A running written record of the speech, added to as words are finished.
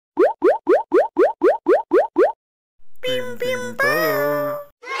Bim bim bow.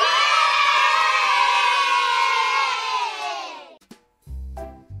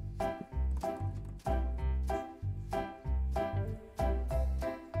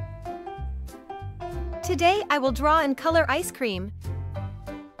 Today I will draw and color ice cream.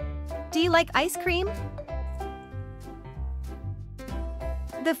 Do you like ice cream?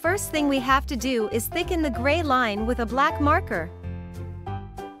 The first thing we have to do is thicken the gray line with a black marker.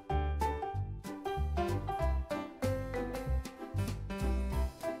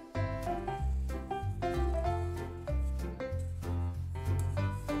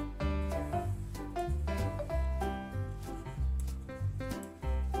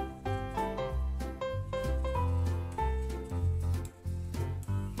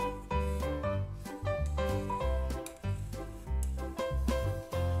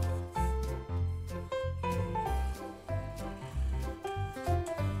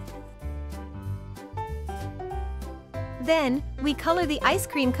 Then, we color the ice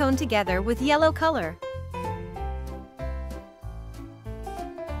cream cone together with yellow color.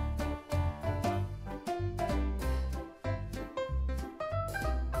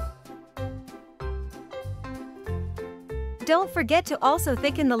 Don't forget to also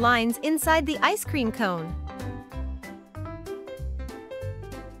thicken the lines inside the ice cream cone.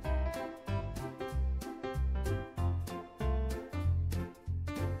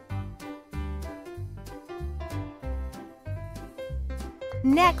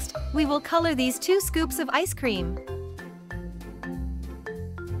 Next, we will color these 2 scoops of ice cream.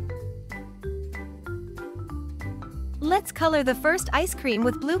 Let's color the first ice cream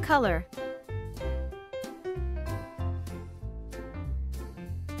with blue color.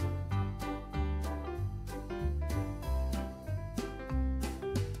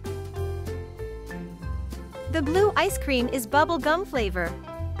 The blue ice cream is bubblegum flavor.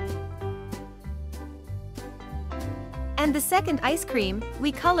 And the second ice cream,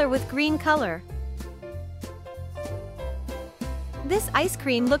 we color with green color. This ice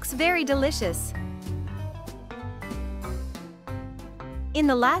cream looks very delicious. In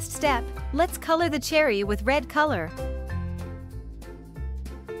the last step, let's color the cherry with red color.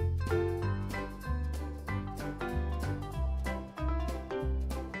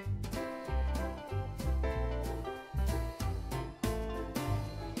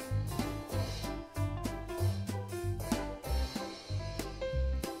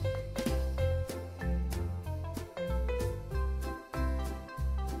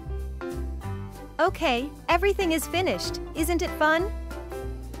 Okay, everything is finished. Isn't it fun?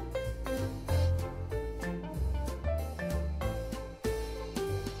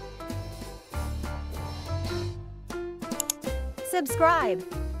 Subscribe.